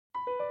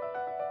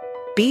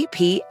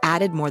BP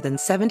added more than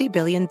 $70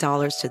 billion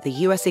to the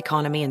U.S.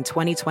 economy in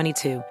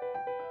 2022.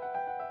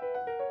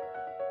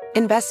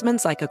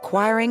 Investments like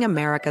acquiring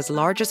America's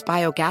largest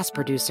biogas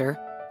producer,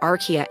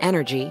 Archaea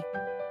Energy,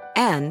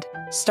 and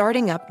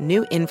starting up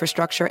new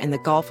infrastructure in the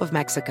Gulf of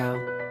Mexico.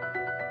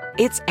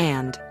 It's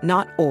and,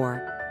 not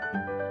or.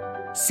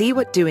 See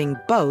what doing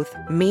both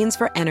means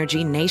for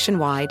energy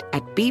nationwide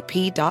at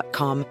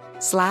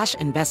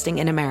bp.com/investing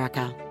in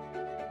America.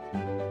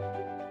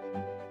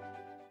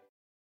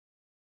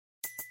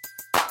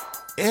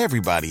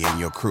 Everybody in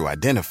your crew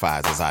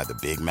identifies as either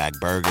Big Mac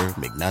Burger,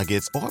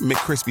 McNuggets, or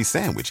McCrispy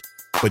Sandwich.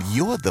 But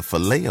you're the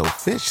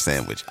Filet-O-Fish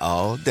Sandwich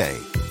all day.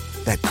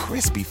 That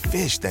crispy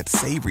fish, that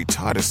savory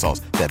tartar sauce,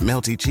 that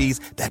melty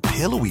cheese, that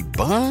pillowy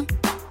bun.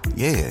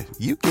 Yeah,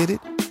 you get it.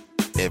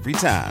 Every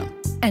time.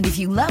 And if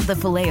you love the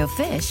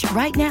Filet-O-Fish,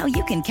 right now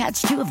you can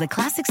catch two of the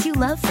classics you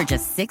love for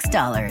just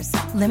 $6.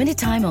 Limited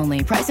time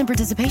only. Price and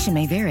participation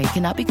may vary.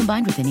 Cannot be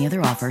combined with any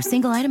other offer.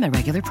 Single item at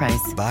regular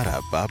price.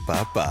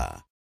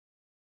 Ba-da-ba-ba-ba.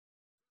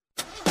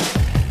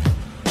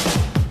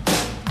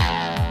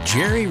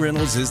 Jerry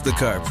Reynolds is the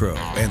Car Pro,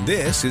 and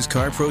this is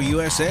Car Pro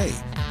USA,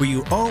 where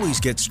you always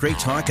get straight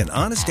talk and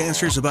honest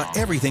answers about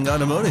everything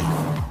automotive.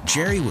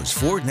 Jerry was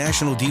Ford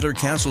National Dealer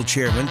Council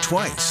Chairman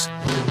twice.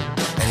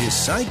 And his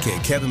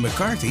sidekick, Kevin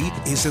McCarthy,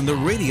 is in the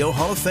Radio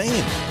Hall of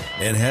Fame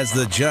and has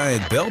the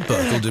giant belt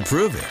buckle to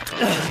prove it.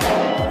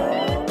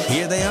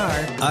 Here they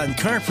are on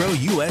Car Pro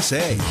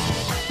USA.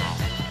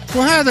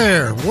 Well, hi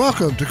there.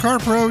 Welcome to Car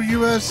Pro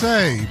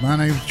USA. My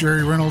name is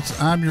Jerry Reynolds.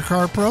 I'm your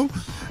Car Pro,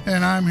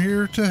 and I'm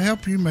here to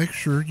help you make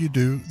sure you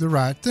do the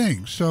right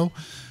thing. So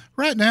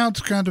right now it's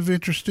kind of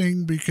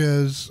interesting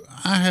because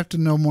I have to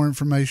know more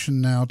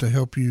information now to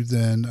help you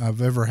than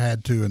I've ever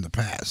had to in the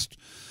past.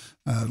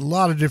 A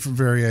lot of different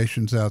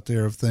variations out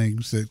there of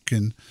things that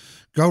can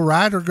go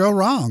right or go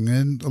wrong,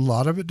 and a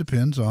lot of it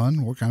depends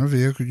on what kind of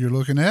vehicle you're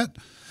looking at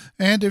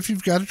and if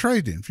you've got a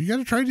trade-in. If you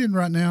got a trade-in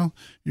right now,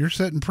 you're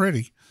sitting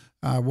pretty.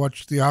 I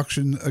watched the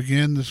auction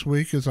again this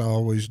week, as I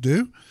always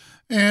do,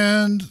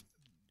 and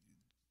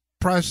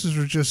prices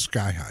are just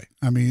sky high.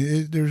 I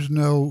mean, there's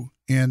no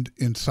end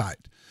in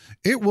sight.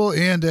 It will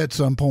end at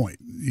some point.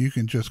 You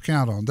can just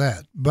count on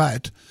that.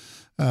 But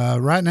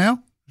right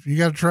now, if you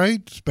got a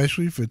trade,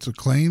 especially if it's a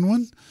clean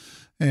one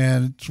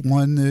and it's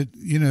one that,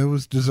 you know,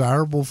 is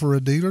desirable for a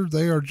dealer,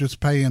 they are just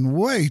paying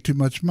way too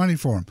much money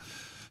for them.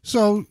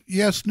 So,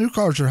 yes, new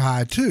cars are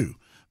high too.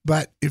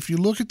 But if you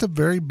look at the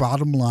very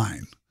bottom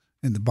line,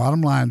 and the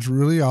bottom line is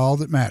really all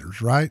that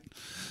matters, right?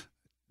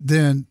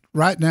 Then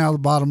right now, the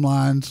bottom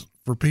lines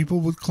for people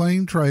with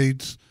clean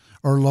trades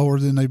are lower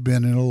than they've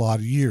been in a lot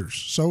of years.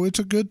 So it's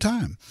a good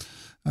time.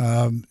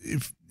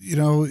 If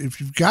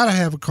you've got to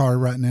have a car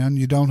right now and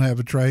you don't have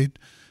a trade,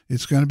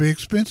 it's going to be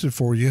expensive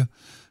for you.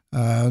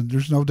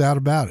 There's no doubt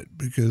about it,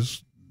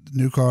 because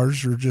new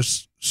cars are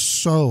just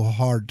so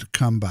hard to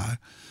come by,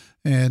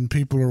 and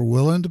people are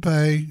willing to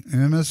pay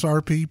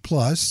MSRP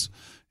plus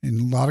in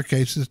a lot of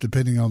cases,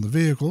 depending on the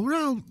vehicle. Well,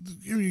 I'll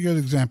give you a good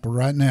example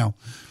right now.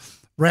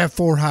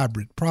 RAV4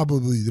 Hybrid,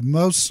 probably the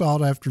most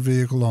sought after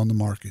vehicle on the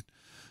market.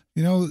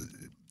 You know,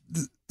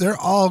 they're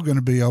all going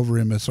to be over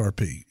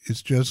MSRP.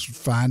 It's just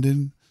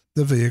finding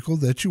the vehicle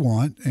that you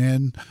want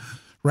and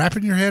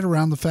wrapping your head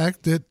around the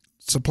fact that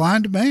supply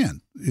and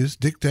demand is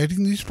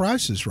dictating these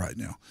prices right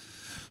now.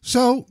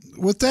 So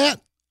with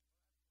that,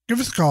 give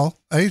us a call,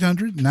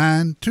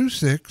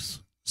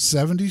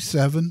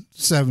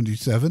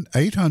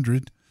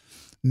 800-926-7777,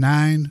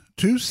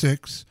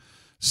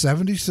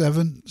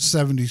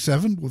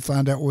 800-926-7777. We'll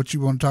find out what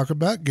you want to talk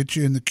about, get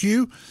you in the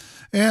queue,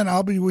 and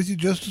I'll be with you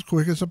just as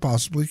quick as I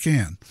possibly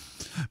can.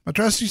 My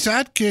trusty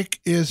sidekick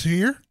is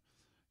here.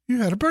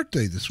 You had a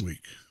birthday this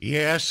week.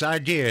 Yes, I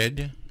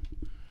did.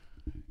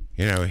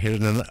 You know,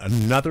 hit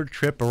another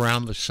trip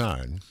around the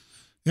sun.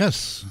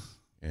 Yes.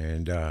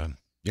 And,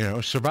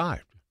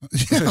 survived.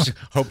 Yeah.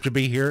 Hope to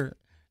be here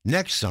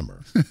next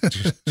summer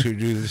to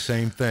do the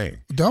same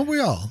thing. Don't we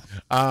all?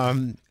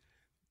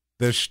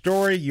 The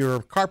story,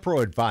 your Car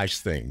Pro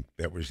advice thing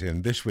that was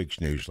in this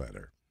week's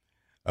newsletter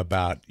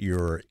about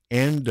your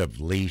end of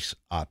lease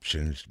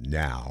options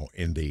now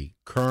in the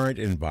current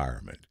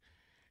environment.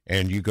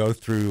 And you go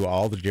through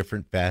all the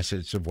different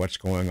facets of what's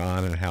going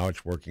on and how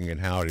it's working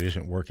and how it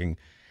isn't working.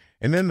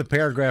 And then the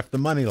paragraph, the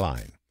money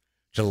line.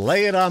 To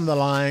lay it on the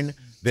line,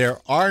 there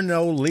are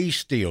no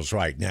lease deals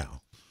right now.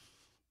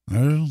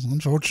 Well,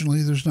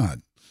 unfortunately, there's not.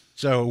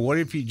 So what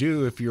if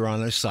you're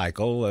on a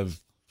cycle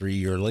of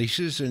 3-year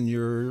leases and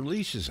your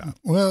lease is up?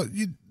 Well,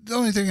 the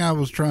only thing I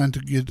was trying to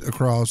get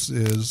across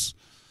is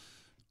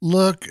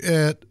look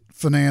at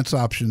finance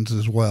options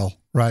as well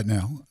right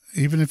now,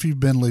 even if you've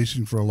been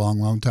leasing for a long,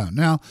 long time.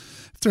 Now,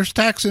 if there's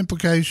tax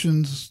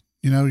implications,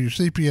 your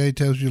CPA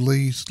tells you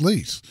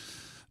lease.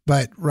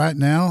 But right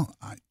now,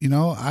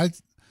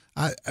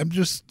 I'm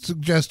just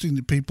suggesting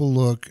that people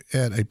look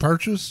at a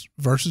purchase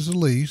versus a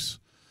lease,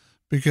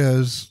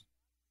 because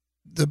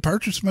the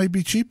purchase may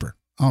be cheaper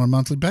on a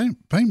monthly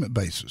payment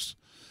basis.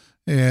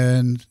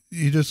 And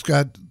you just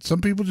got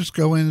some people just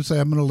go in and say,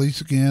 I'm going to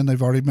lease again.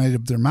 They've already made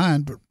up their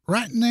mind. But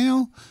right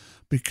now,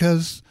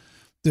 because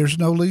there's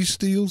no lease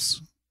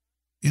deals,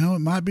 it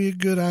might be a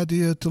good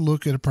idea to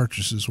look at a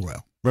purchase as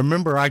well.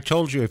 Remember, I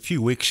told you a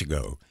few weeks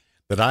ago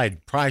that I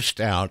had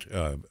priced out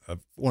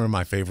one of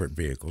my favorite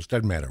vehicles.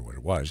 Doesn't matter what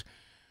it was.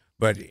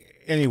 But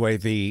anyway,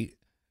 the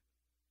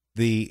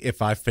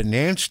if I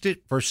financed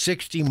it for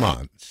 60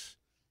 months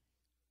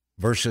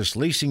versus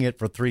leasing it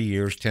for 3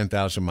 years,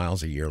 10,000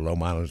 miles a year, low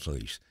mileage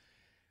lease,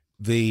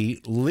 the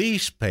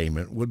lease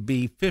payment would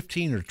be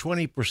 15 or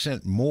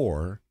 20%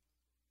 more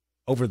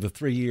over the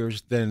 3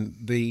 years than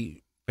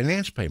the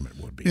finance payment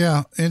would be.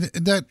 Yeah, and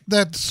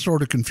that's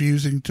sort of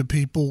confusing to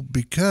people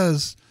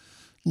because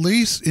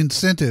lease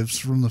incentives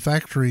from the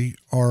factory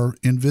are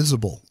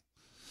invisible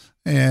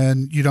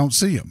and you don't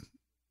see them.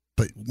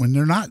 But when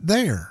they're not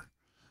there,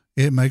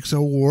 it makes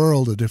a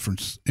world of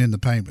difference in the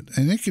payment.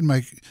 And it can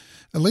make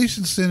a lease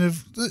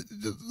incentive.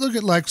 Look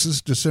at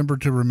Lexus December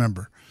to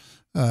Remember.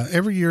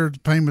 Every year, the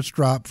payments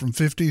drop from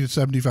 $50 to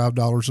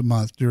 $75 a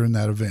month during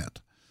that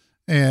event.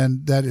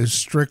 And that is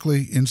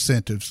strictly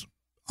incentives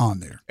on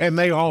there. And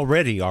they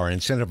already are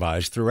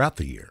incentivized throughout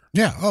the year.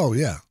 Yeah. Oh,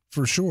 yeah,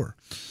 for sure.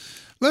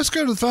 Let's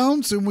go to the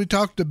phones, and we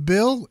talk to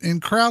Bill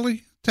in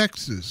Crowley,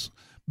 Texas.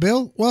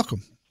 Bill,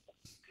 welcome.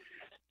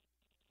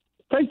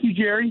 Thank you,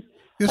 Jerry.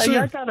 Yes, hey,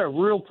 sir. I got a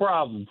real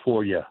problem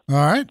for you. All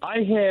right. I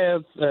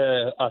have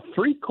a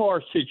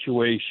three-car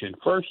situation.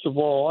 First of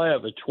all, I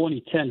have a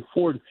 2010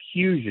 Ford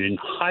Fusion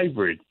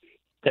hybrid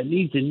that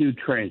needs a new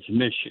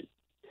transmission.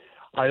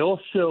 I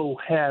also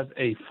have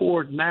a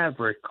Ford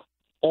Maverick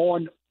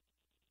on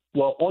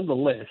the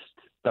list,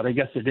 but I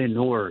guess I didn't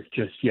order it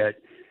just yet,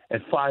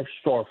 at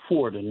 5-star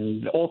Ford,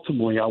 and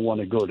ultimately I want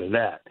to go to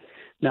that.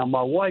 Now,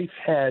 my wife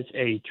has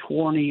a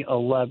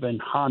 2011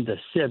 Honda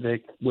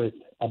Civic with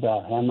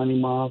about how many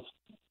miles?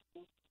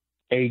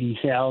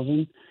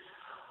 80,000.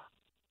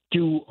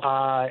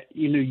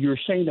 You're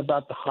saying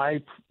about the high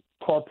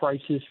car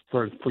prices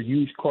for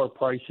used car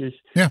prices.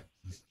 Yeah.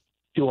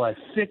 Do I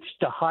fix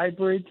the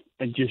hybrid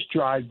and just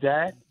drive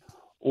that?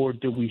 Or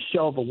do we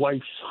sell the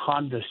wife's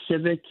Honda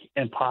Civic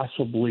and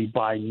possibly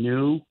buy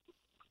new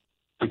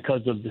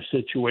because of the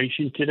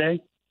situation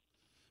today?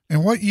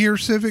 And what year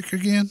Civic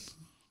again?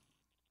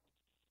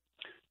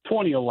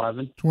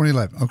 2011.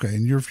 2011. Okay.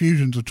 And your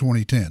Fusion's a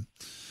 2010.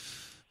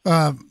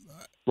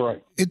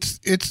 Right. It's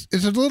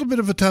a little bit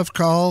of a tough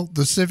call.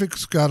 The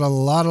Civic's got a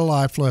lot of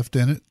life left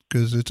in it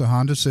because it's a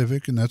Honda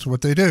Civic, and that's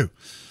what they do.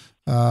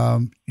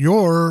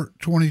 Your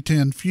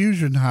 2010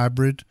 Fusion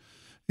hybrid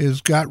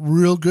has got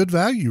real good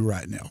value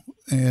right now,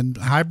 and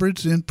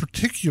hybrids in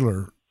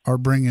particular are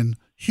bringing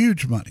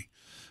huge money.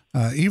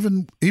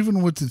 Even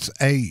with its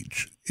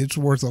age, it's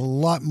worth a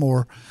lot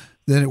more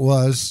than it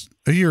was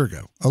a year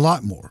ago. A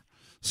lot more.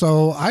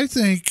 So I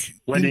think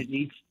when it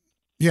needs.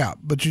 Yeah,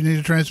 but you need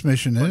a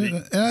transmission in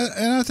it,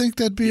 and I think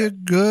that'd be I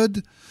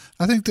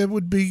think that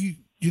would be,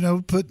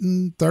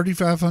 putting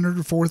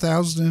 $3,500 or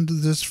 $4,000 into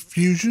this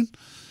Fusion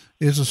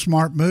is a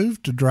smart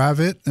move to drive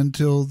it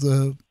until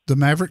the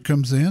Maverick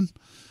comes in,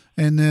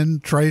 and then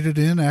trade it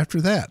in after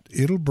that.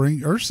 It'll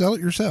bring, or sell it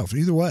yourself.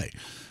 Either way,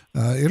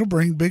 it'll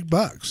bring big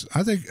bucks.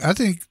 I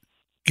think,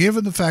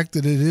 given the fact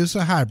that it is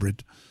a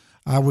hybrid,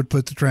 I would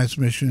put the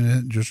transmission in it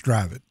and just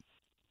drive it.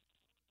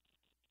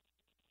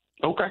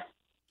 Okay.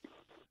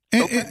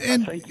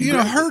 And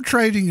her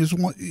trading is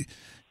one.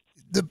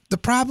 The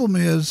problem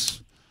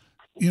is,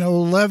 10,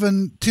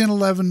 11,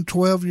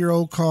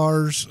 12-year-old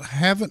cars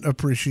haven't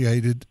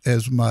appreciated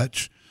as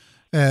much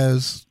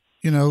as,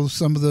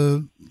 some of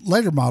the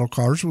later model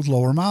cars with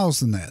lower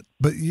miles than that.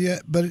 But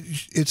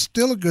it's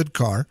still a good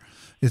car.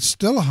 It's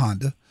still a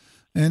Honda,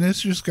 and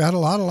it's just got a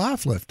lot of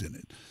life left in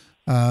it.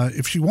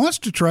 If she wants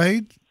to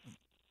trade,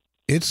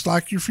 it's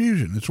like your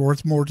Fusion. It's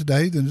worth more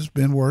today than it's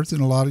been worth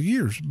in a lot of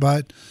years.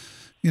 But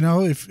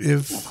if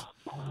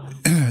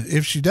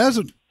she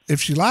doesn't,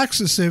 if she likes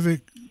the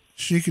Civic,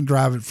 she can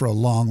drive it for a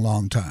long,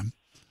 long time.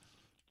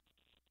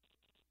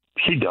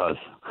 She does.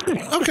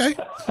 Okay.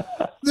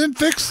 Then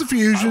fix the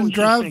Fusion.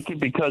 Drive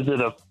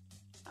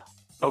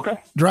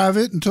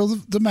it until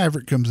the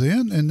Maverick comes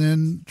in, and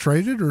then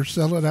trade it or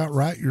sell it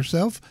outright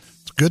yourself.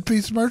 It's a good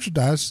piece of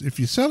merchandise. If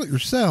you sell it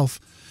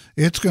yourself,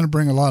 it's going to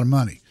bring a lot of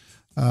money.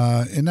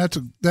 And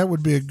that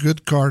would be a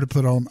good car to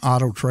put on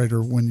Auto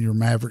Trader when your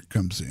Maverick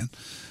comes in.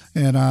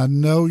 And I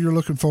know you're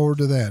looking forward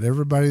to that.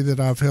 Everybody that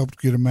I've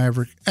helped get a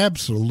Maverick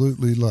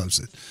absolutely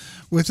loves it.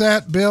 With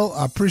that, Bill,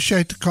 I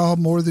appreciate the call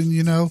more than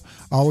you know.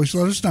 Always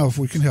let us know if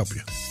we can help you.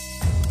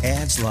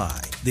 Ads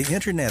lie. The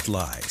internet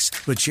lies.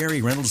 But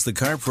Jerry Reynolds, the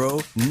Car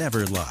Pro,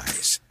 never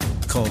lies.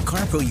 Call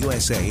CarPro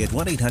USA at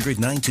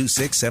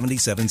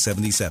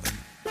 1-800-926-7777.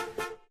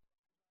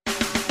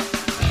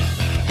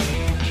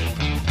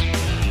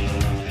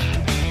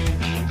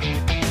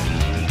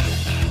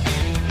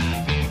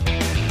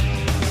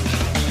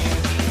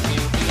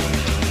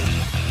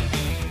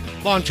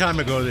 Long time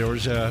ago, there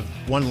was a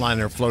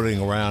one-liner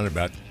floating around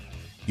about,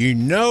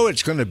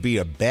 it's going to be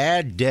a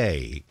bad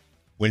day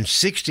when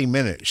 60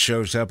 Minutes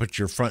shows up at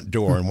your front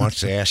door and wants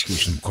to ask you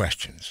some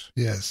questions.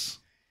 Yes.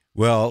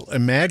 Well,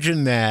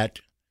 imagine that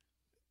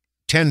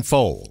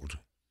tenfold,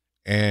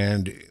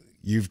 and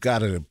you've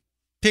got a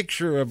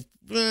picture of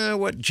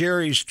what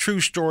Jerry's true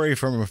story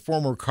from a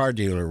former car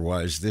dealer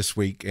was this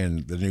week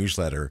in the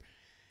newsletter.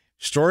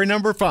 Story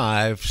number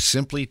 5,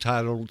 simply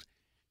titled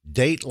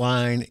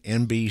Dateline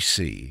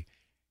NBC.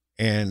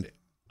 And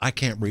I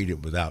can't read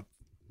it without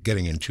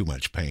getting in too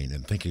much pain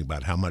and thinking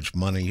about how much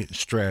money,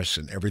 stress,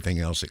 and everything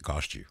else it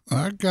cost you.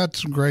 I got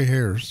some gray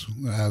hairs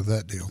out of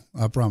that deal.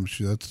 I promise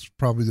you. That's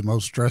probably the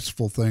most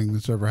stressful thing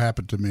that's ever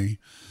happened to me.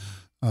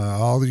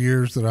 All the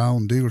years that I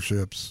owned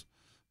dealerships,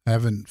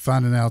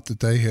 finding out that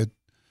they had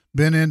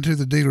been into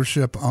the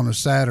dealership on a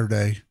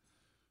Saturday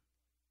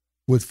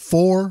with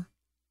 4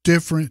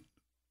 different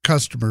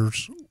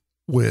customers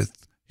with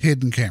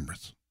hidden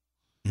cameras.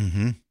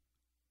 Mm-hmm.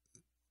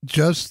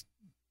 Just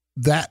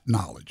that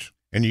knowledge.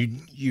 And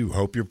you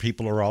hope your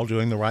people are all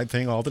doing the right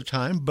thing all the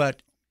time,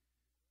 but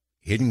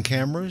hidden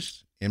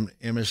cameras,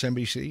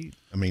 MSNBC,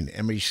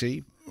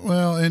 MEC,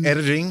 well, and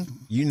editing,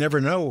 you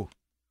never know.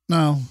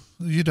 No,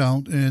 you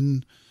don't.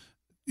 And,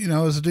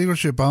 as a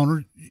dealership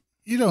owner,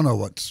 you don't know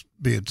what's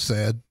being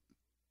said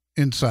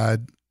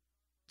inside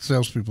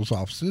salespeople's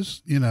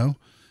offices. It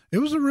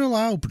was a real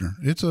eye-opener.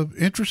 It's an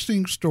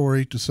interesting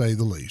story, to say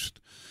the least.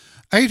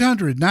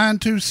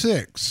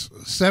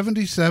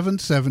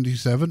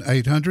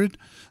 800-926-7777,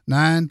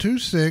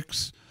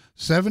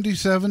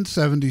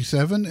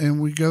 800-926-7777,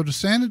 and we go to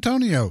San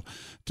Antonio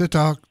to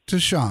talk to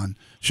Sean.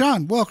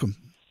 Sean, welcome.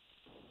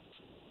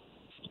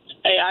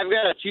 Hey, I've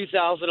got a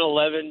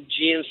 2011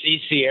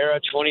 GMC Sierra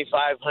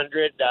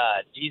 2500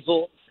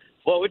 diesel.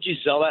 What would you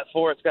sell that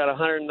for? It's got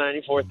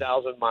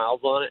 194,000 miles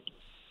on it.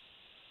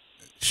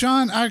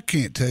 Sean, I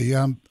can't tell you.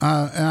 And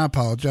I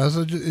apologize.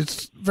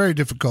 It's very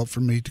difficult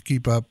for me to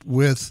keep up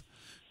with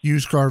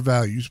used car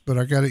values, but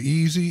I got an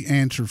easy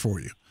answer for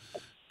you.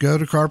 Go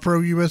to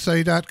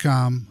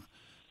carprousa.com,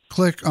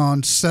 click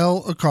on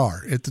Sell a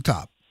Car at the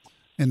top,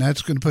 and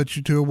that's going to put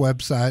you to a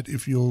website.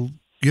 If you'll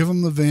give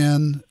them the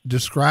VIN,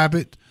 describe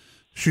it,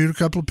 shoot a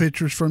couple of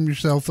pictures from your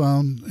cell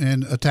phone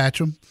and attach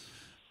them,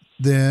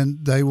 then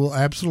they will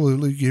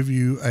absolutely give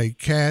you a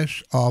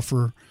cash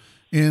offer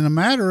in a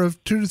matter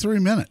of 2 to 3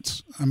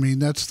 minutes.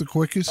 That's the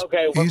quickest,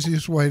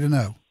 easiest way to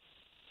know.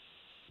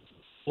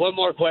 One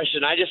more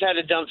question. I just had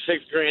to dump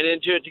 $6,000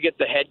 into it to get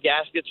the head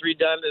gaskets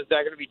redone. Is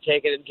that going to be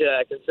taken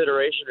into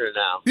consideration or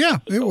no? Yeah,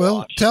 it will.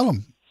 Wash? Tell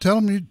them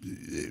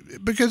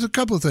because a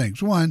couple of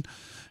things. One,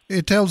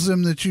 it tells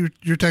them that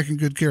you're taking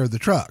good care of the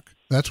truck.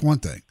 That's one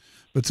thing.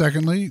 But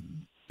secondly,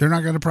 they're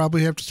not going to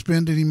probably have to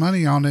spend any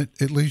money on it,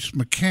 at least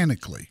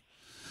mechanically.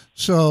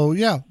 So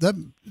yeah,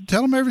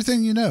 tell them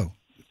everything you know,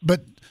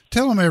 but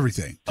tell them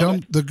everything. Tell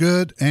them the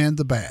good and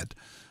the bad.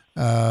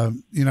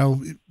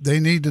 They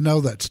need to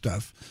know that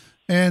stuff.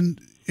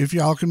 And if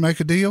y'all can make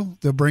a deal,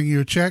 they'll bring you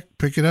a check,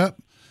 pick it up,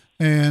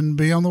 and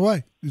be on the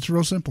way. It's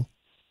real simple.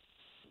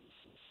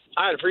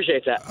 I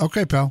appreciate that.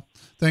 Okay, pal.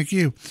 Thank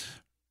you.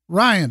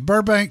 Ryan,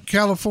 Burbank,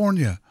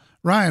 California.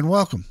 Ryan,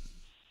 welcome.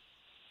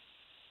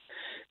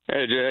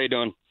 Hey, Jay, how you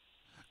doing?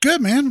 Good,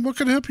 man. What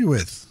can I help you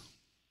with?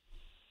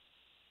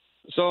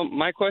 So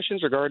my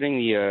question's regarding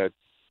the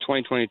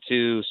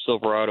 2022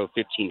 Silverado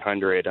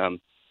 1500. I'm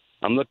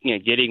looking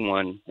at getting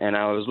one, and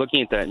I was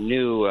looking at that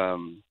new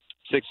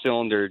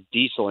 6-cylinder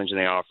diesel engine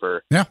they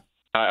offer. Yeah.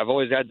 I've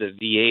always had the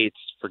V8s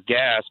for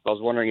gas, but I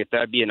was wondering if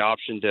that'd be an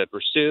option to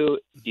pursue.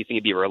 Do you think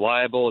it'd be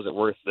reliable? Is it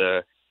worth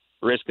the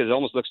risk? Because it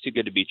almost looks too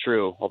good to be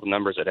true, all the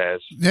numbers it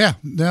has. Yeah,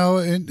 no,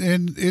 and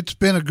it's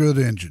been a good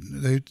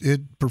engine.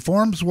 It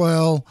performs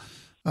well.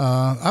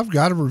 I've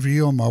got a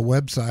review on my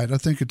website. I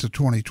think it's a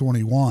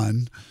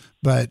 2021,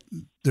 but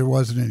there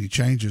wasn't any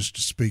changes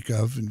to speak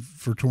of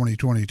for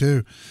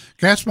 2022.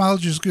 Gas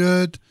mileage is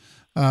good.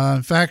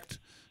 In fact,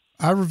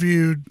 I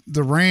reviewed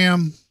the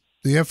Ram,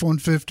 the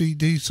F-150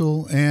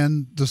 diesel,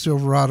 and the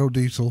Silverado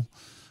diesel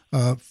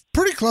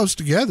pretty close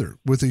together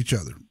with each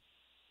other.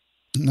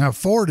 Now,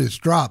 Ford has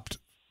dropped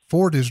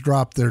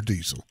their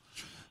diesel.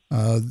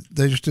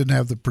 They just didn't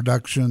have the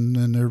production,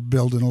 and they're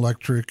building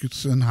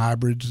electrics and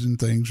hybrids and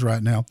things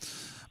right now.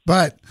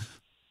 But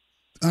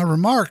I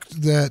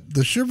remarked that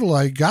the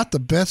Chevrolet got the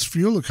best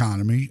fuel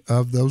economy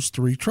of those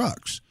 3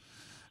 trucks,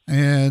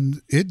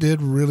 and it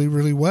did really,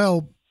 really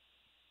well.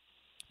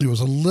 It was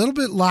a little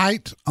bit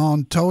light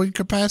on towing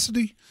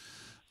capacity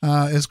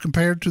as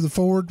compared to the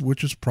Ford,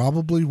 which is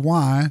probably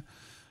why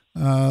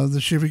the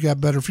Chevy got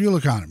better fuel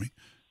economy.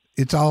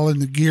 It's all in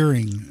the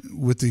gearing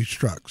with these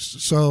trucks.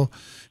 So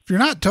if you're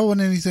not towing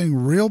anything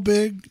real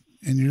big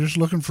and you're just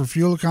looking for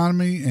fuel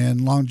economy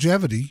and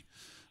longevity,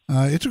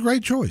 it's a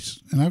great choice.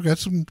 And I've got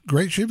some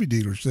great Chevy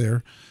dealers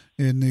there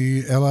in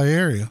the LA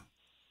area.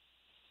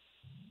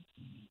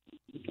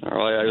 All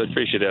right. I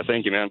appreciate that.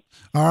 Thank you, man.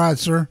 All right,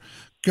 sir.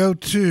 Go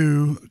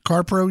to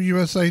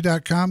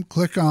carprousa.com,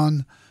 click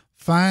on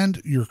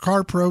Find Your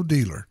CarPro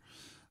Dealer.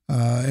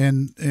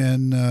 And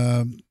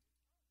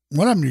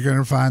one of them you're going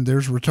to find,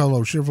 there's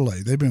Rotolo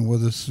Chevrolet. They've been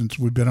with us since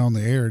we've been on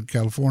the air in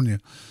California.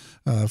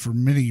 for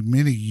many,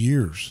 many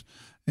years,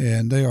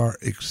 and they are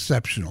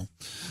exceptional.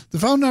 The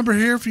phone number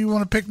here, if you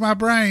want to pick my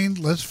brain,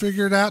 let's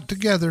figure it out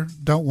together.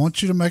 Don't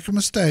want you to make a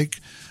mistake.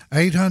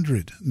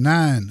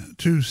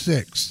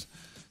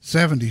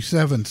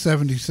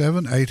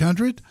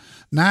 800-926-7777.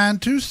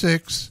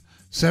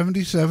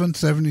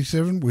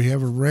 800-926-7777. We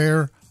have a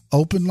rare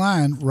open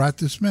line right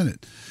this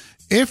minute.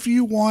 If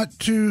you want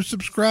to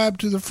subscribe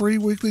to the free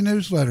weekly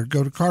newsletter,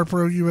 go to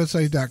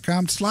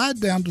carprousa.com, slide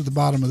down to the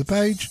bottom of the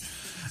page,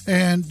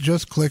 and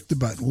just click the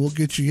button. We'll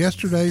get you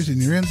yesterday's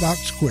in your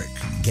inbox quick.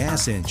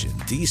 Gas engine,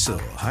 diesel,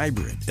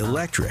 hybrid,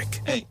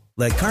 electric. Hey.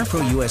 Let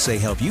CarPro USA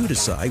help you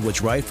decide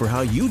what's right for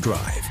how you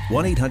drive.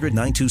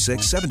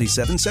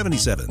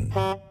 1-800-926-7777.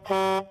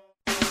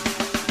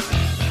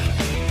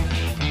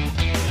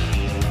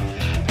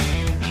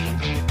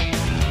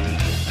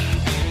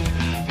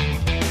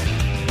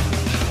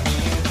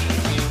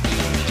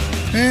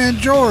 And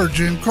George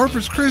in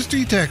Corpus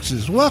Christi,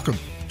 Texas. Welcome.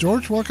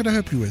 George, what can I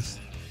help you with?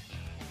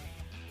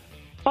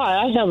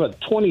 Hi, I have a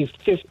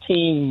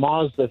 2015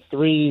 Mazda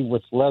 3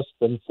 with less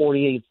than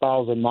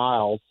 48,000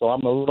 miles, so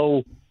I'm a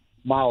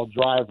low-mile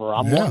driver.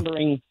 I'm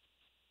wondering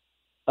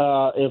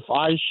if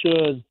I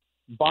should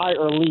buy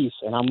or lease,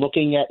 and I'm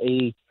looking at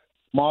a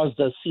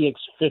Mazda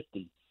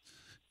CX-50.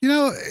 You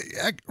know,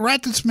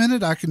 right this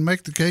minute, I can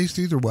make the case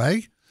either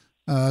way.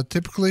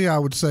 Typically, I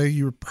would say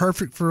you're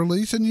perfect for a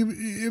lease, and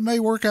it may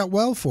work out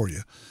well for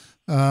you.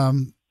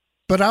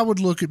 But I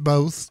would look at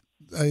both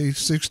a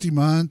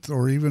 60-month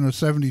or even a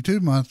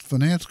 72-month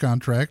finance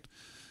contract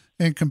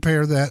and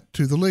compare that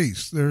to the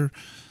lease.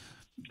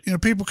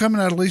 People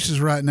coming out of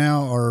leases right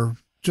now are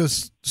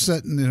just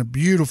sitting in a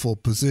beautiful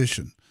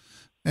position,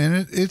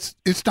 and it's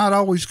not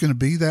always going to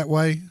be that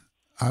way,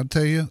 I'll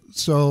tell you.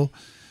 So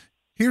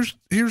here's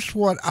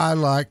what I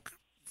like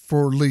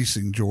for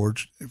leasing,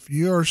 George. If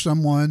you are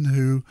someone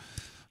who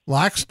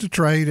likes to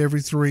trade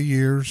every 3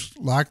 years,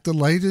 like the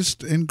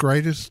latest and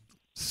greatest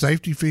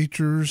safety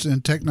features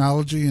and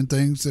technology and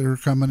things that are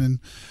coming in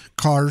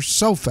cars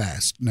so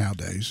fast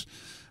nowadays,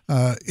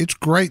 it's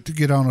great to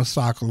get on a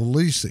cycle of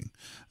leasing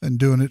and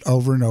doing it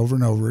over and over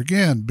and over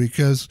again,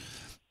 because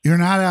you're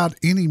not out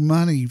any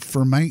money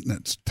for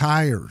maintenance,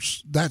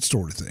 tires, that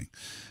sort of thing.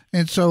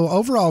 And so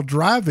overall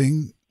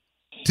driving,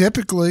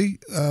 typically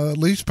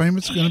lease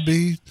payment's going to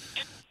be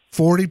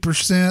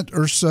 40%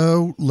 or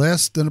so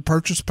less than a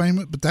purchase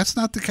payment, but that's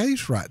not the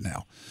case right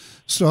now.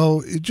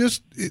 So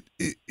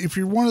if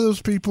you're one of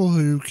those people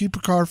who keep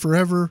a car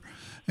forever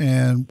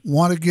and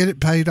want to get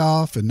it paid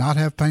off and not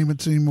have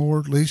payments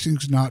anymore,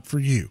 leasing's not for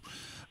you.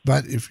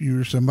 But if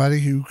you're somebody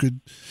who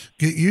could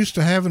get used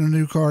to having a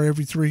new car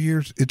every 3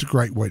 years, it's a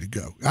great way to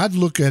go. I'd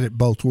look at it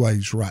both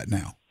ways right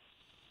now.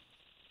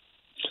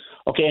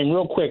 Okay, and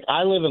real quick,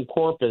 I live in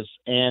Corpus,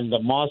 and the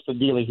Mazda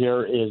dealer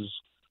here is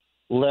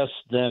less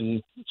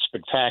than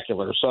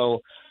spectacular.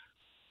 So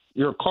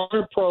your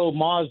CarPro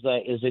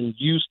Mazda is in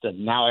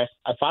Houston. Now,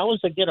 if I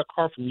was to get a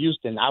car from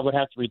Houston, I would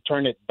have to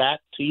return it back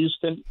to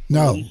Houston?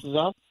 No. Lease is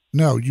up?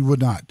 No, you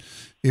would not.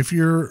 If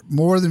you're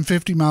more than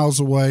 50 miles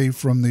away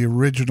from the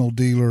original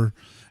dealer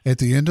at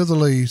the end of the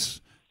lease,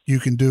 you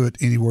can do it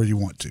anywhere you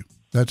want to.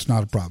 That's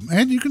not a problem.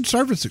 And you can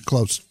service it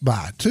close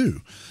by,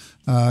 too.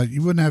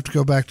 You wouldn't have to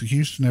go back to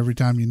Houston every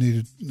time you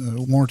needed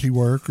warranty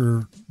work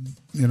or,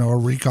 a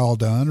recall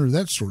done or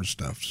that sort of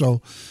stuff.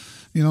 So,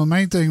 the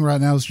main thing right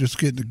now is just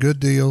getting a good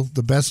deal,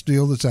 the best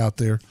deal that's out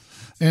there.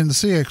 And the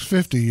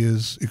CX-50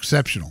 is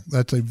exceptional.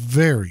 That's a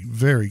very,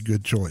 very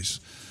good choice.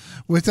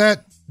 With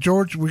that,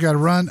 George, we got to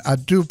run. I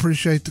do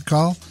appreciate the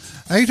call.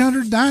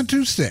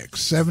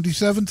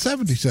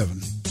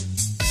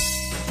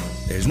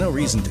 800-926-7777. There's no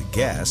reason to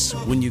guess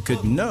when you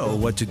could know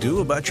what to do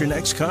about your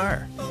next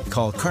car.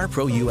 Call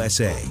CarPro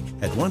USA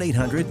at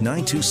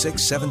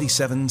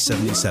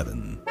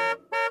 1-800-926-7777.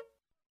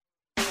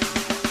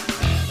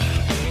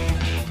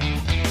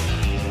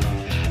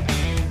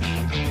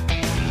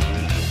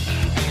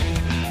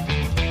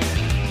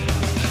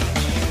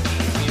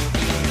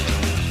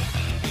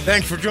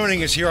 Thanks for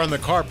joining us here on the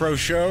CarPro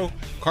Show.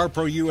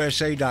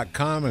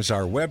 CarProUSA.com is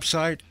our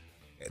website.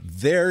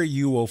 There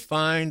you will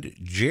find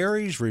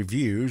Jerry's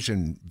reviews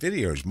and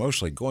videos,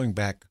 mostly going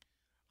back,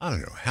 I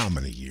don't know how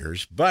many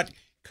years. But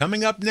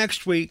coming up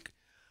next week,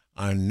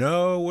 I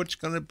know what's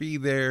going to be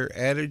there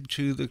added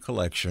to the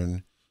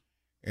collection.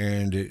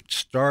 And it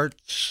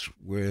starts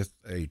with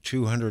a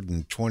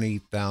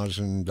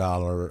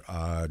 $220,000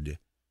 odd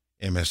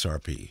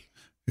MSRP.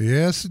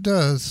 Yes, it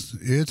does.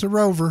 It's a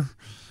Rover.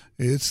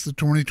 It's the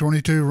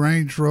 2022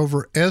 Range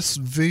Rover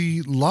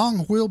SV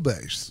long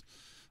wheelbase.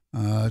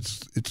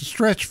 It's a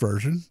stretch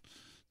version.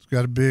 It's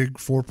got a big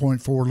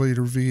 4.4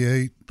 liter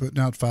V8 putting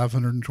out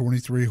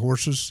 523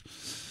 horses.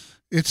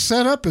 It's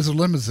set up as a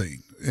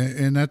limousine,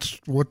 and that's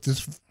what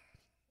this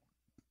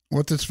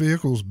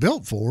vehicle is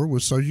built for,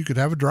 was so you could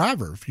have a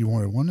driver if you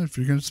wanted one. If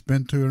you're going to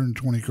spend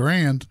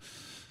 $220,000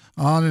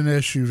 on an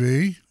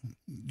SUV,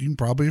 you can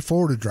probably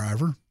afford a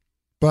driver,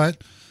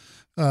 but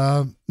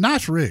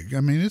nice rig. I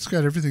mean, it's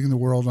got everything in the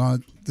world on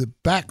it. The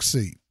back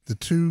seat, the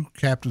two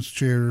captain's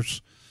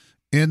chairs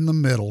in the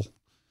middle,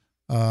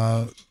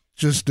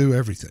 just do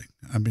everything.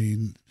 I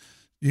mean,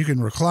 you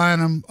can recline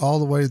them all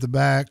the way to the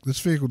back. This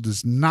vehicle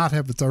does not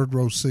have a third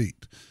row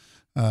seat.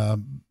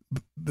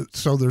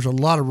 So there's a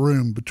lot of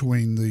room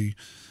between the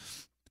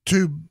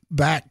two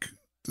back,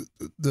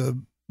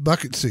 the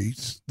bucket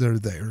seats that are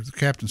there, the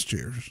captain's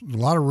chairs. There's a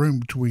lot of room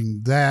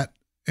between that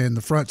and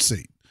the front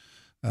seat.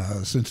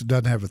 Since it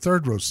doesn't have a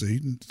third row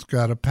seat, it's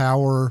got a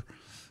power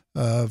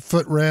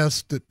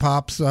footrest that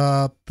pops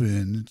up,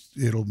 and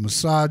it'll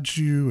massage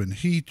you and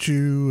heat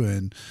you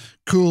and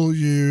cool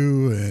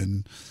you.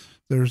 And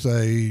there's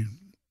a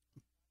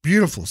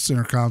beautiful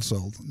center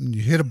console, and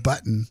you hit a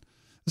button.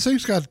 This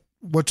thing's got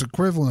what's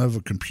equivalent of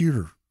a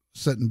computer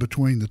sitting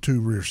between the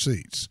two rear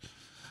seats.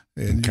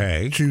 And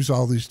you choose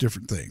all these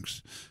different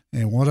things.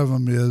 And one of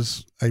them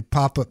is a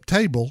pop-up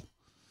table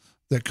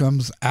that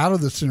comes out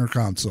of the center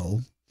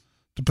console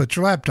to put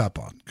your laptop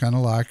on, kind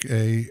of like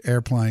a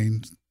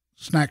airplane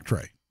snack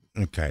tray.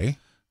 Okay.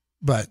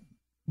 But,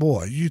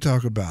 boy, you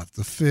talk about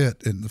the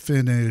fit and the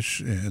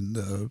finish and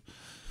the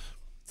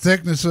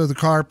thickness of the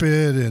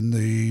carpet and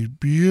the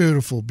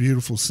beautiful,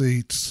 beautiful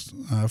seats,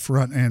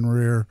 front and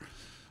rear.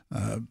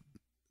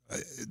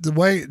 The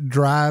way it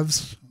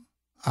drives,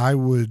 I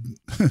wouldn't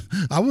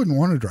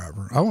want to drive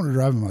her. I want to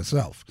drive it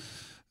myself.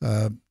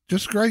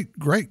 Just great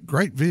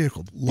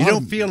vehicle. You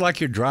don't feel like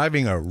you're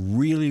driving a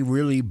really,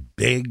 really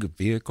big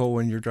vehicle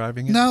when you're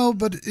driving it? No,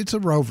 but it's a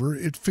Rover.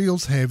 It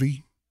feels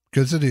heavy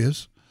because it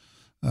is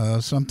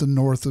something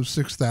north of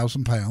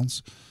 6,000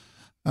 pounds.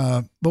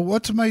 But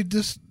what's making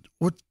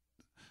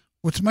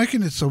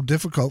it so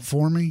difficult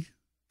for me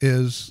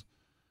is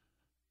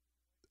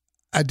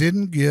I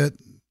didn't get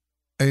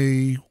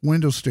a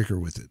window sticker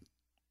with it.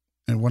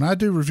 And when I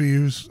do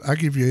reviews, I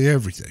give you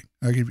everything.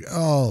 I give you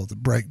the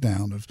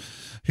breakdown of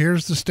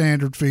here's the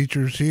standard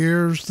features,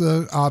 here's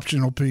the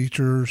optional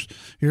features,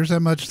 here's how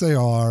much they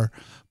are,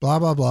 blah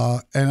blah blah.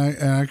 And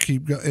I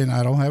keep going, and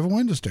I don't have a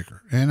window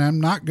sticker, and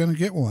I'm not going to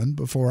get one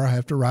before I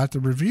have to write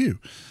the review.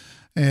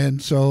 And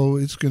so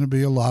it's going to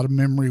be a lot of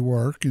memory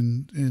work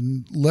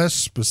and less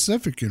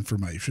specific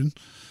information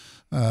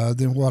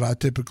than what I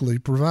typically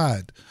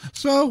provide.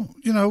 So,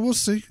 we'll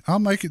see. I'll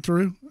make it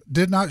through.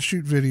 Did not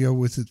shoot video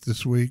with it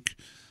this week.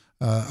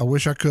 I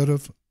wish I could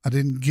have. I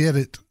didn't get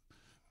it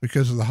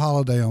because of the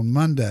holiday on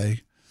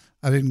Monday.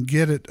 I didn't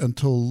get it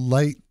until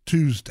late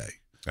Tuesday.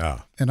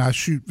 Oh. And I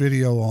shoot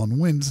video on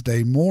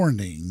Wednesday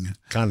morning.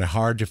 Kind of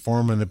hard to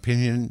form an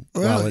opinion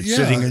while it's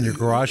sitting in your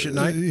garage at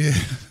night?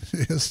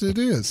 Yes, it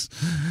is.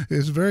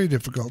 It's very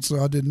difficult.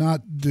 So I did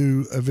not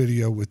do a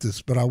video with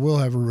this, but I will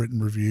have a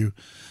written review.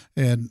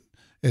 And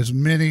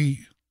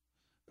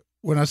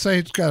when I say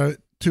it's got a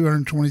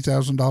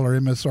 $220,000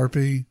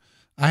 MSRP,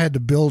 I had to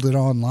build it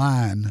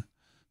online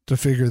to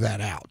figure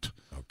that out.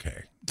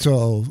 Okay.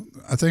 So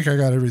I think I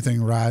got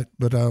everything right,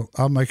 but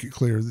I'll make it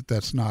clear that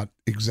that's not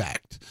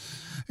exact.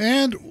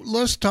 And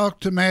let's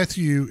talk to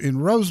Matthew in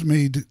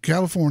Rosemead,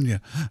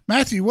 California.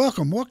 Matthew,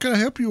 welcome. What can I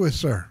help you with,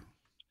 sir?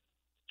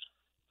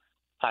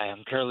 Hi,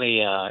 I'm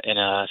currently in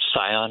a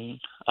Scion,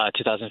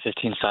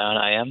 2015 Scion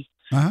IM.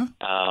 Uh-huh.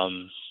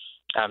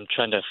 I'm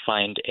trying to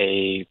find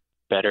a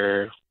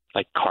better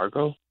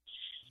cargo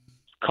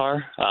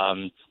car.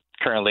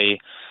 Currently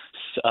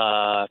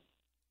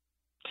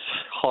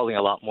hauling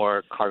a lot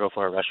more cargo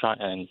for a restaurant,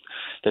 and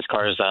this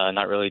car is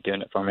not really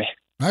doing it for me.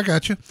 I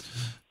got you.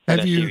 An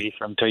SUV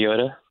from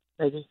Toyota,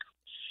 maybe.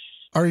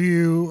 Are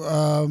you?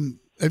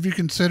 Have you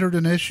considered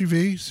an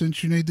SUV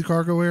since you need the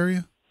cargo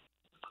area?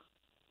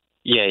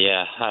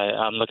 Yeah.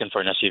 I'm looking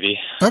for an SUV.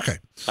 Okay.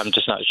 I'm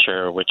just not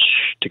sure which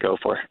to go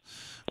for.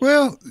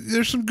 Well,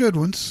 there's some good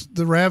ones.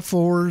 The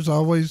RAV4 is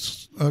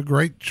always a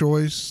great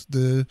choice.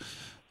 The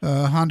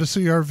Honda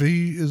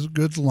CR-V is a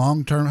good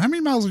long-term. How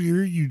many miles a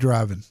year are you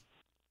driving?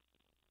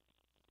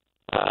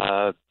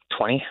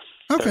 20.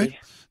 Okay. 30.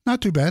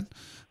 Not too bad.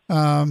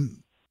 The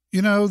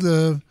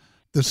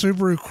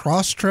Subaru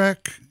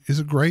Crosstrek is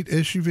a great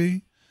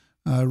SUV.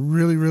 I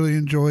really, really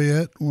enjoy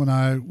it when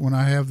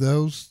I have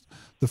those.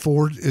 The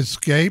Ford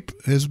Escape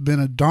has been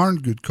a darn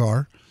good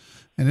car,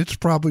 and it's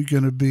probably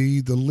going to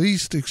be the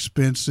least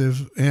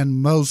expensive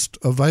and most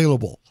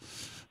available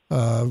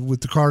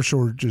with the car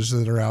shortages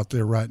that are out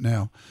there right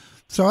now.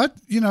 So I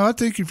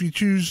think if you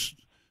choose,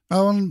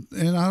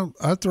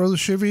 I throw the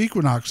Chevy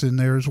Equinox in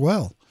there as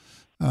well.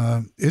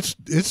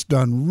 It's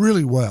done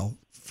really well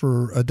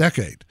for a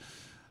decade.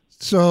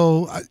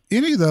 So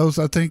any of those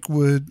I think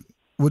would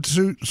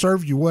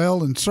serve you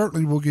well, and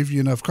certainly will give you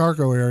enough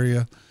cargo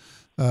area.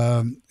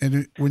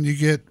 When you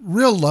get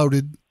real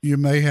loaded, you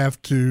may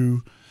have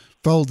to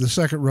fold the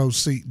second row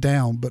seat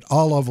down, but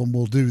all of them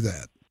will do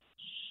that.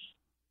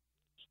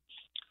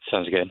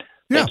 Sounds good.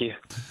 Yeah. Thank you.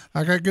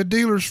 I got good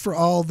dealers for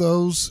all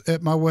those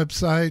at my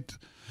website.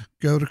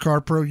 Go to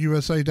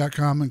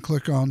carprousa.com and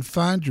click on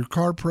Find Your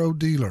CarPro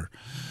Dealer.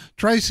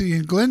 Tracy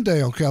in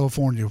Glendale,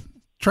 California.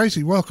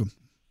 Tracy, welcome.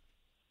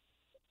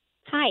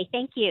 Hi,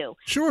 thank you.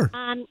 Sure.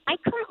 I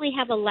currently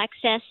have a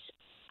Lexus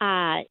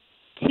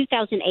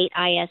 2008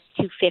 IS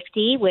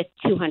 250 with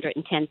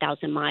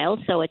 210,000 miles,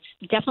 so it's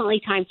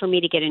definitely time for me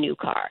to get a new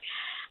car.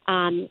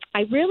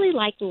 I really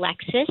like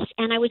Lexus,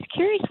 and I was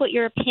curious what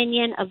your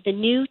opinion of the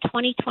new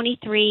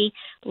 2023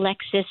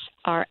 Lexus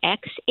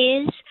RX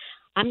is.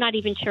 I'm not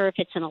even sure if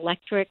it's an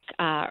electric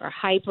or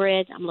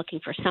hybrid. I'm looking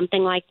for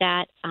something like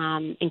that,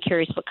 and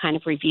curious what kind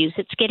of reviews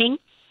it's getting.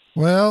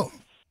 Well,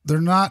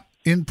 they're not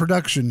in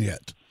production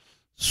yet,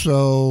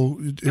 so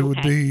it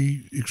would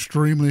be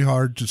extremely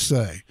hard to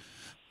say.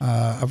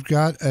 I've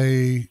got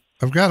a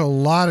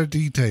lot of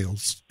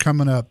details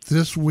coming up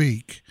this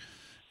week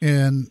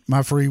in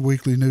my free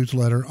weekly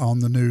newsletter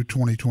on the new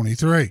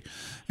 2023,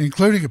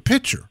 including a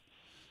picture.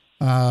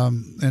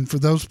 And for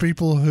those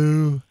people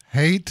who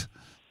hate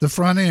the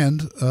front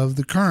end of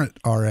the current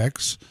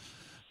RX,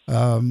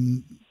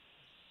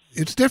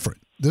 it's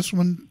different. This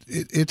one,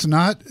 it's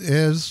not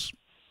as,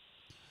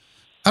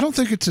 I don't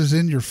think it's as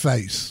in your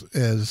face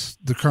as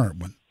the current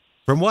one.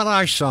 From what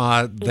I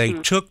saw, they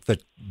took the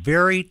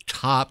very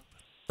top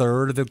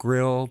third of the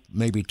grill,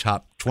 maybe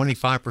top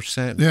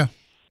 25%. Yeah.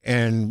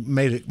 And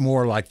made it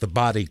more like the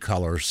body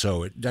color,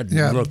 so it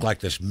doesn't look like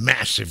this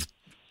massive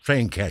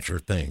train catcher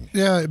thing.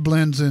 Yeah, it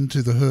blends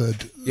into the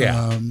hood.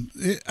 Yeah.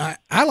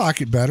 I like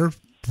it better,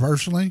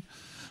 personally,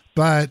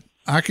 but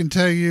I can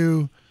tell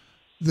you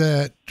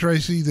that,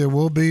 Tracy, there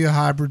will be a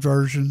hybrid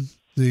version,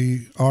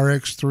 the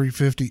RX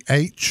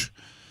 350H,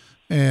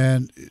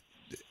 and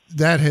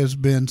that has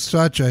been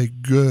such a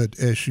good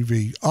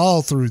SUV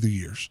all through the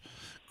years.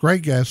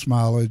 Great gas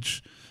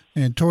mileage,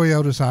 and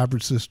Toyota's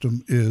hybrid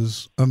system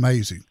is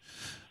amazing.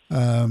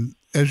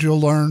 As you'll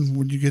learn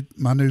when you get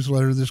my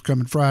newsletter this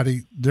coming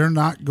Friday, they're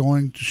not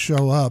going to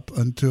show up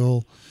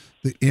until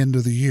the end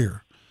of the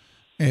year.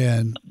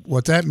 And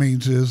what that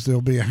means is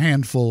there'll be a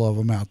handful of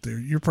them out there.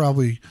 You're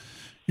probably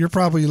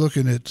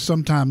looking at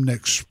sometime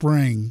next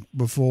spring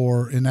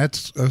before, and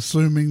that's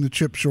assuming the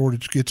chip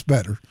shortage gets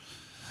better.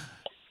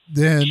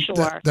 Then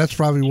that's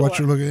probably what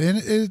you're looking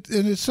at.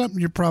 And it's something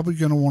you're probably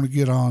going to want to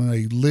get on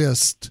a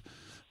list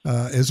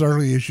as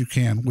early as you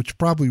can, which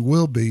probably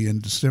will be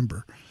in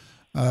December.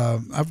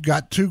 I've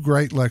got two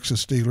great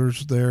Lexus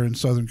dealers there in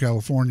Southern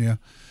California.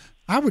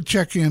 I would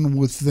check in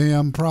with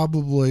them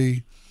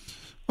probably,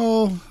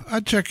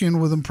 I'd check in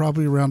with them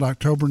probably around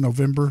October,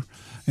 November,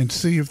 and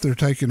see if they're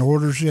taking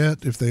orders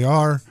yet. If they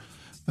are,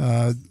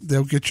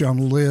 they'll get you on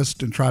the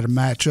list and try to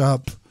match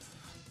up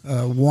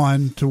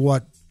one to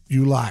what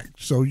you like.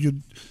 So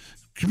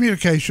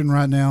communication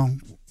right now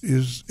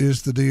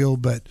is the deal,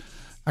 but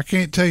I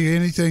can't tell you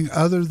anything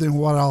other than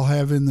what I'll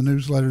have in the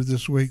newsletter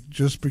this week,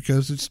 just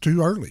because it's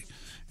too early.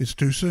 It's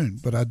too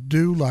soon, but I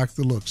do like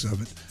the looks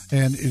of it,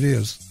 and it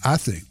is, I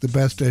think, the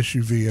best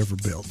SUV ever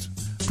built.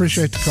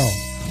 Appreciate the call.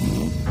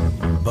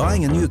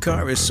 Buying a new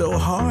car is so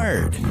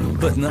hard,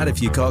 but not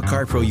if you call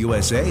CarPro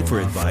USA for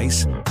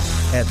advice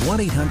at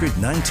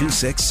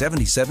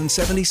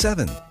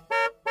 1-800-926-7777.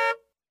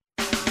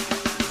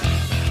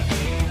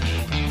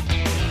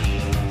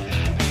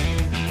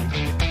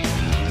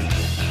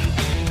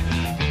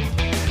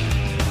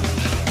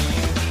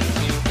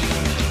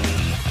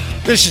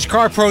 This is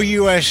CarPro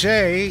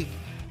USA,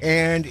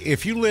 and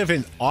if you live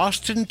in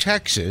Austin,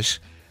 Texas,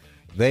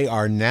 they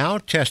are now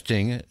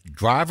testing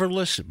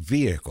driverless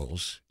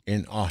vehicles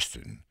in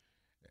Austin,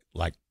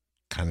 like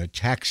kind of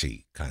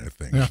taxi kind of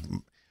things. Yeah.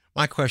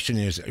 My question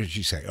is, as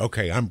you say,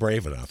 okay, I'm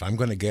brave enough. I'm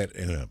going to get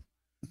in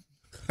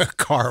a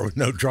car with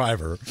no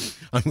driver.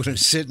 I'm going to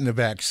sit in the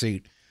back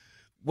seat.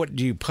 What,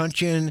 do you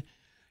punch in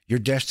your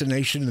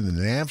destination in the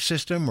nav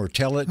system or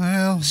tell it,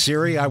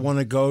 Siri, I want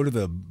to go to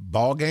the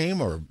ball game?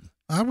 Or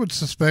I would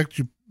suspect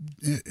you,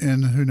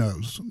 and who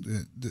knows,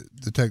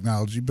 the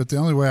technology, but the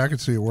only way I could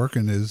see it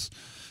working is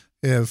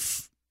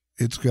if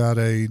it's got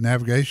a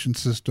navigation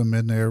system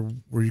in there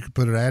where you could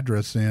put an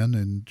address in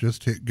and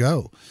just hit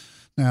go.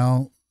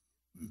 Now,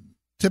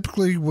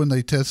 typically when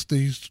they test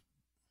these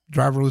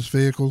driverless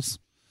vehicles,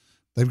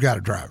 they've got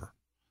a driver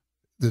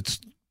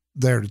that's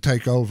there to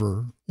take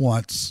over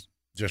once.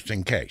 Just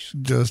in case,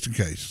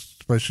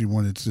 especially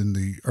when it's in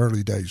the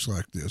early days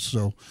like this.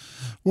 So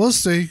we'll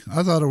see.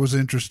 I thought it was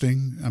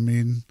interesting. I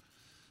mean,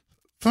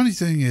 funny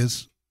thing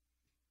is,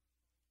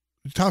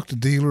 you talk to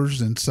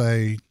dealers and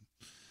say,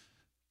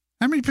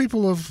 how many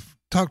people have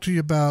talked to you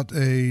about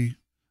a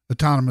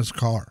autonomous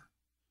car?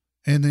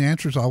 And the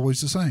answer is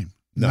always the same.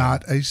 No.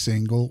 Not a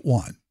single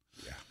one.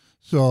 Yeah.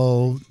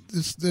 So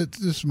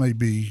this may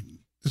be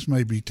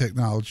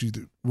technology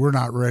that we're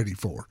not ready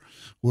for.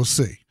 We'll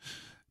see.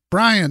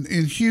 Brian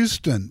in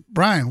Houston.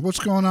 Brian, what's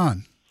going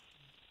on?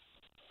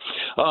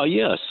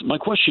 Yes. My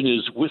question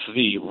is, with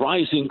the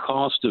rising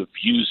cost of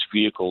used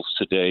vehicles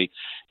today,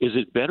 is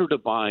it better to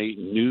buy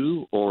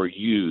new or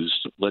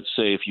used? Let's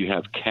say if you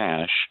have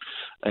cash,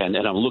 and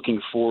I'm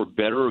looking for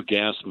better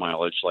gas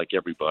mileage like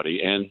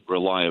everybody and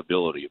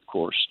reliability, of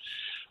course.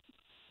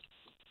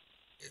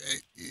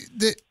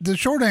 The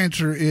short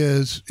answer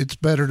is it's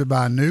better to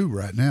buy new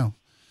right now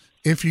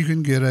if you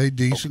can get a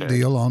decent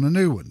deal on a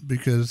new one,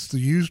 because the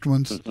used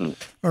ones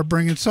are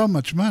bringing so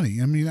much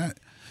money. I mean,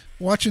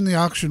 watching the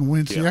auction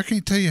Wednesday, I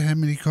can't tell you how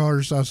many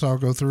cars I saw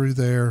go through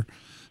there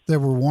that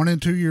were 1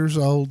 and 2 years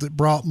old that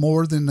brought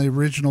more than the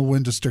original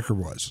window sticker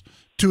was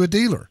to a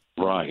dealer.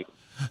 Right.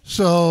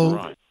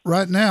 So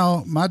right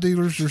now, my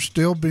dealers are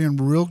still being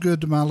real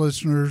good to my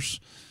listeners.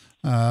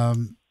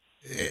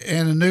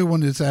 And a new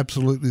one is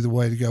absolutely the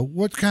way to go.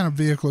 What kind of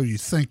vehicle are you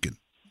thinking?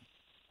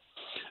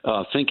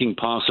 Thinking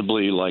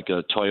possibly like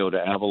a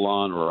Toyota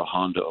Avalon or a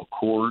Honda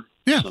Accord,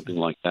 something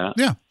like that.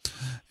 Yeah,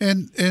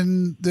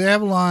 and the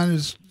Avalon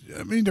is,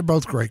 I mean, they're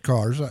both great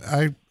cars.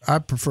 I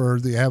prefer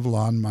the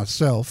Avalon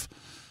myself.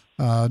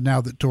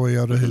 Now that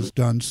Toyota has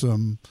done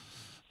some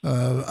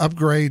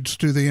upgrades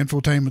to the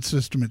infotainment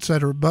system, et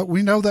cetera, but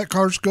we know that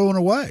car's going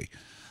away.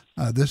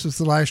 This is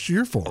the last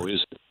year for it. Oh,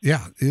 is it?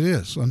 Yeah, it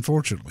is,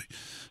 unfortunately.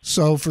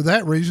 So for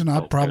that reason,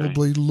 I'd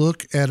probably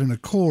look at an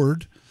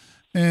Accord.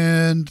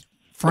 And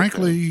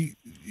frankly,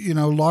 you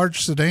know,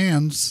 large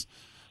sedans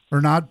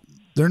they're not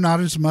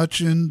as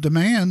much in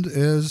demand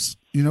as,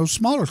 you know,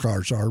 smaller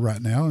cars are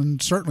right now,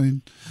 and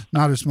certainly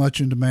not as much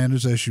in demand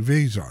as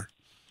SUVs are.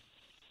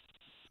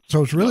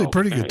 So it's really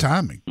pretty good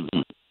timing.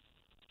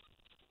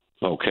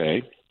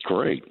 Okay,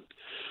 great.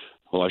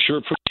 Well, I sure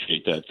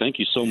appreciate that. Thank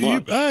you so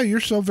much. You're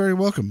so very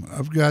welcome.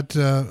 I've got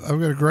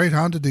a great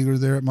Honda dealer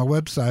there at my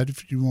website.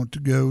 If you want to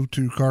go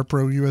to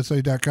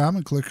carprousa.com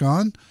and click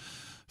on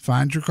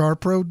Find Your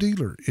CarPro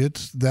Dealer.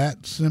 It's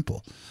that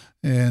simple.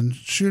 And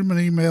shoot them an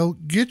email.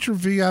 Get your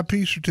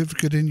VIP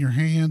certificate in your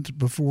hand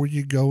before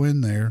you go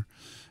in there,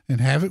 and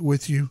have it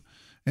with you.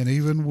 And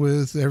even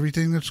with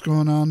everything that's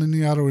going on in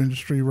the auto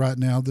industry right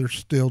now, they're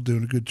still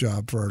doing a good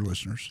job for our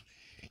listeners.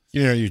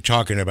 You know, you're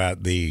talking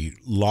about the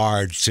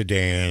large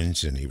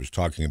sedans, and he was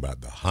talking about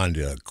the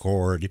Honda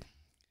Accord.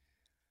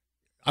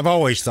 I've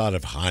always thought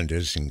of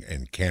Hondas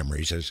and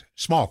Camrys as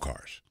small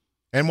cars.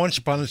 And once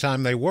upon a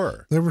time, they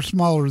were. They were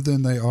smaller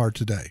than they are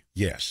today.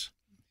 Yes.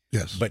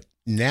 Yes. But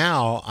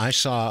now I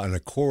saw an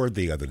Accord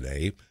the other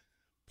day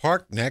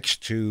parked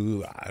next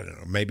to, I don't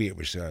know, maybe it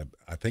was,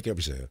 I think it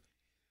was a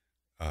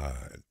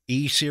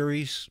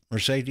E-Series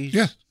Mercedes.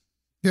 Yeah.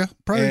 Yeah,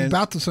 probably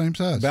about the same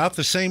size. About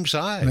the same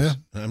size. Yeah.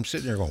 I'm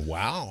sitting there going,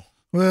 wow.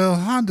 Well,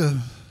 Honda,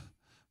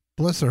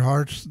 bless their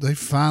hearts, they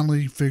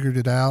finally figured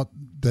it out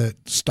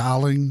that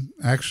styling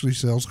actually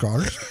sells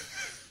cars.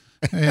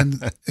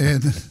 and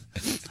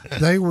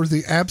they were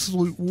the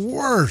absolute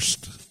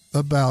worst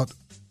about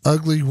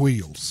ugly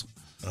wheels.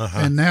 Uh-huh.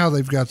 And now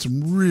they've got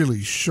some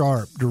really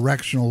sharp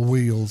directional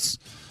wheels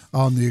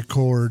on the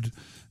Accord.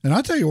 And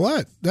I tell you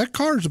what, that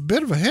car is a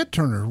bit of a head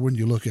turner when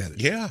you look at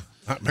it. Yeah.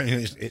 I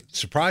mean, it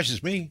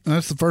surprises me.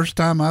 That's the first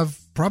time I've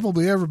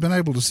probably ever been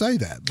able to say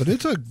that. But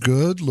it's a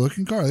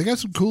good-looking car. They got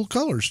some cool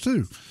colors,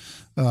 too.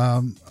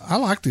 I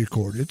like the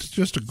Accord. It's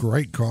just a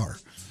great car.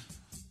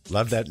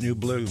 Love that new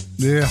blue.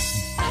 Yeah.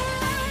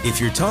 If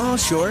you're tall,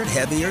 short,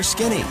 heavy, or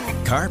skinny,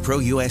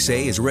 CarPro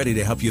USA is ready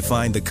to help you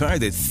find the car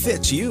that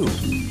fits you.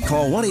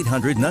 Call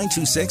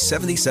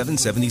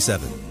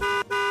 1-800-926-7777.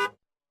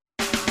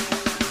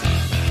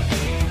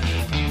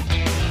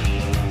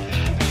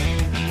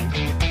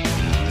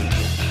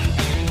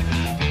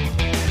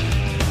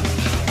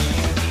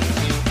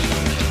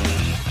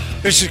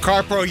 This is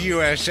CarPro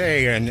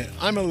USA, and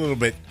I'm a little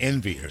bit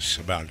envious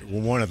about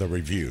one of the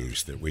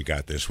reviews that we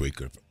got this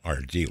week of our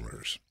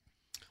dealers.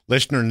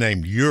 Listener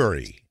named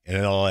Yuri in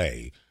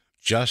L.A.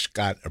 just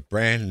got a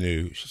brand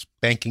new,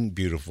 spanking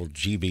beautiful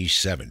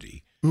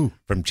GV70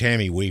 from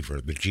Tammy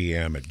Weaver, the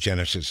GM at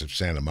Genesis of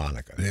Santa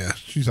Monica. Yeah,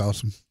 she's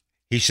awesome.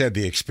 He said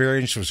the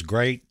experience was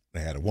great.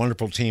 They had a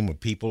wonderful team of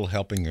people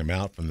helping him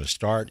out from the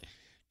start.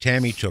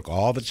 Tammy took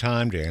all the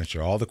time to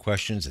answer all the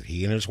questions that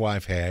he and his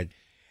wife had.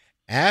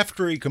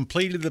 After he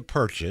completed the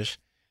purchase,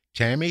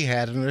 Tammy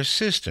had an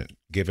assistant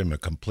give him a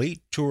complete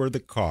tour of the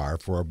car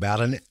for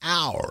about an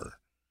hour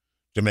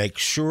to make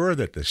sure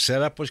that the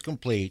setup was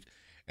complete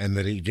and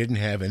that he didn't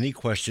have any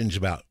questions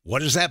about what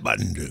does that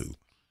button do.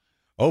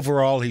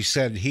 Overall, he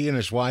said he and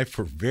his wife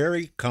were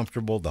very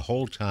comfortable the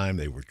whole time.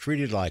 They were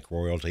treated like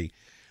royalty.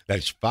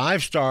 That's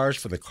 5 stars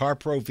for the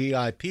CarPro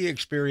VIP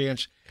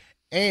experience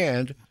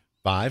and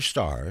 5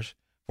 stars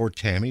for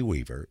Tammy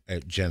Weaver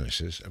at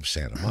Genesis of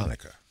Santa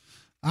Monica.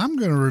 I'm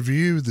going to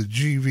review the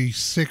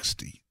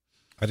GV60.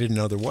 I didn't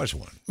know there was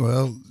one.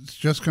 Well, it's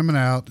just coming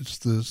out.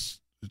 It's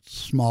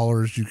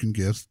smaller, as you can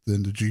guess,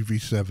 than the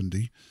GV70.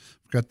 We've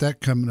got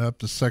that coming up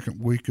the second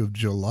week of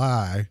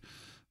July.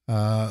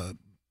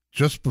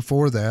 Just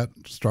before that,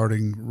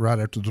 starting right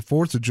after the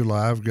 4th of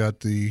July, I've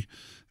got the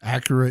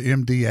Acura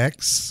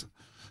MDX,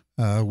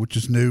 which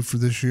is new for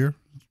this year.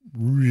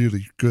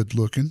 Really good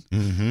looking.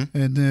 Mm-hmm.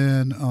 And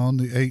then on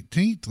the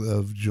 18th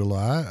of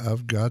July,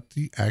 I've got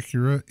the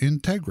Acura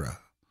Integra.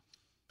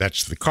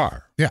 That's the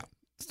car. Yeah.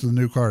 It's the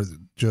new car that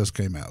just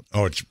came out.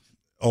 Oh, it's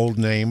old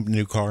name,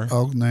 new car?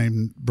 Old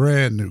name,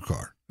 brand new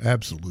car.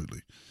 Absolutely.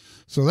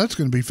 So that's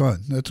going to be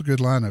fun. That's a good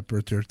lineup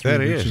right there. 3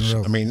 weeks in a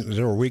row. I mean,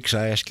 there were weeks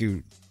I ask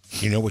you,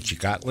 you know what you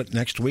got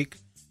next week?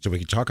 So we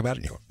can talk about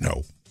it? And you go,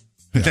 no.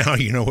 Yeah. Now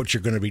you know what you're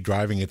going to be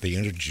driving at the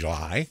end of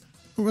July?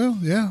 Well,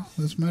 yeah,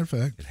 as a matter of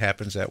fact. It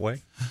happens that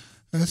way?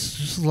 That's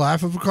just the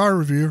life of a car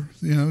reviewer.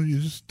 You know, you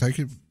just take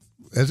it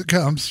as it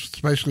comes,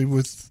 especially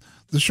with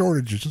the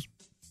shortages.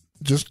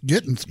 Just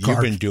getting cars.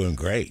 You've been doing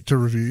great. To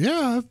review.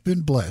 Yeah, I've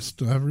been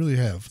blessed. I really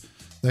have.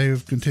 they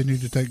have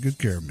continued to take good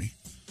care of me.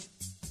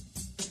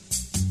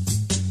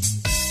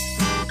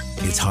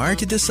 It's hard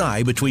to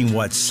decide between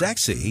what's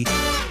sexy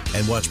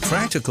and what's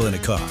practical in a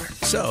car.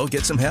 So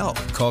get some help.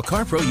 Call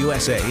CarPro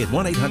USA at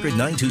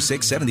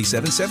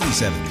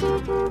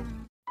 1-800-926-7777.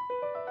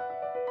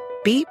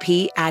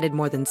 BP added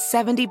more than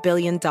 $70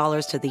 billion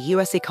to the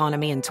U.S.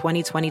 economy in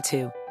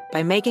 2022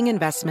 by making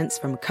investments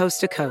from coast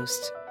to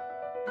coast.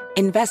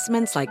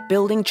 Investments like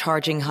building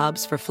charging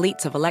hubs for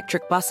fleets of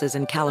electric buses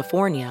in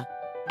California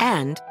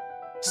and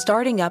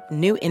starting up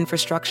new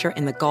infrastructure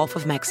in the Gulf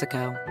of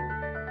Mexico.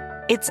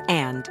 It's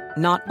and,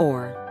 not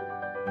or.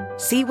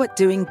 See what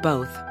doing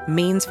both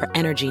means for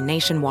energy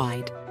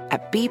nationwide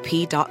at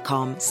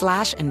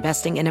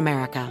bp.com/investing in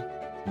America.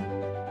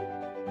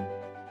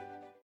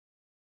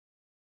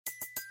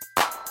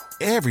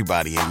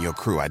 Everybody in your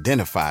crew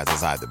identifies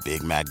as either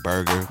Big Mac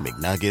Burger,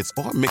 McNuggets,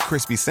 or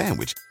McCrispy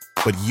Sandwich.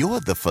 But you're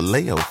the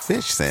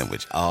Filet-O-Fish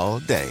Sandwich all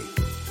day.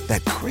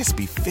 That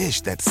crispy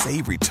fish, that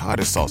savory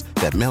tartar sauce,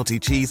 that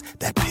melty cheese,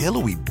 that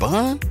pillowy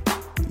bun.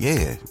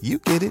 Yeah, you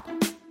get it.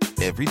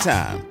 Every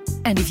time.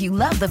 And if you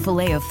love the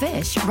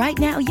Filet-O-Fish, right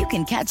now you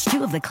can catch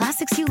two of the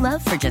classics you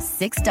love for just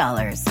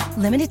 $6.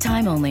 Limited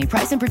time only.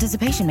 Price and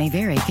participation may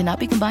vary. Cannot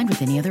be combined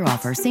with any other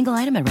offer. Single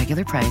item at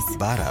regular price.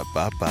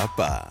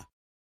 Ba-da-ba-ba-ba.